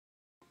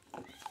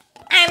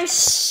I'm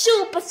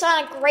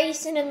supersonic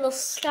racing in the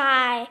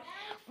sky.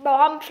 Bro,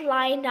 I'm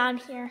flying down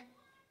here.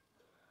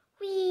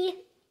 Wait.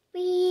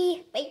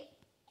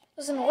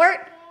 Doesn't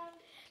work.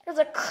 There's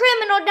a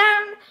criminal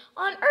down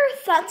on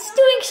Earth that's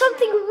doing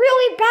something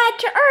really bad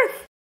to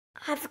Earth.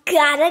 I've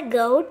gotta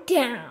go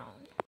down.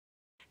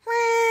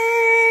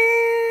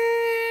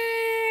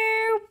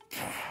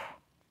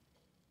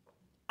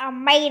 I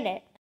made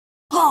it.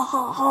 Ha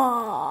ha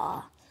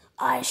ha.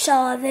 I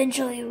shall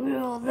eventually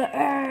rule the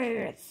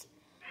earth.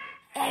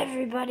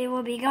 Everybody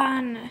will be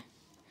gone.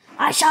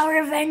 I shall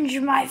revenge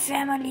my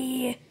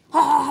family.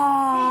 Ha ha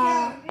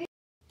ha.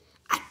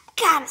 I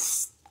gotta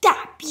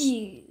stop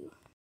you.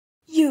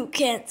 You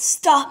can't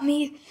stop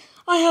me.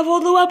 I have all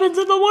the weapons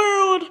in the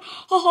world.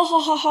 Ha ha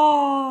ha ha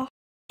ha.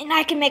 And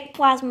I can make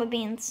plasma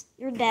beams.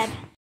 You're dead.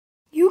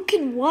 You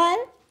can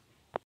what?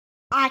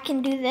 I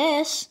can do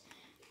this.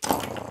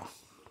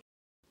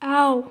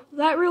 Ow,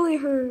 that really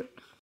hurt.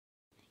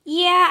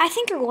 Yeah, I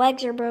think your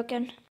legs are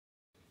broken.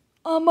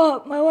 I'm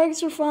up, my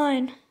legs are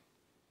fine.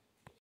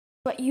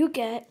 What you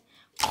get?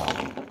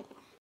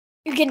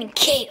 You're getting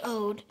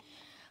KO'd.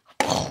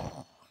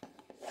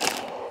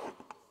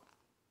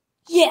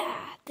 Yeah,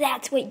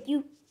 that's what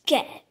you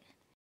get.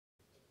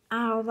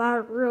 Ow,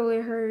 that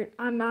really hurt.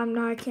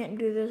 I can't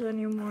do this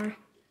anymore.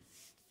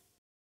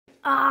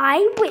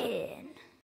 I win.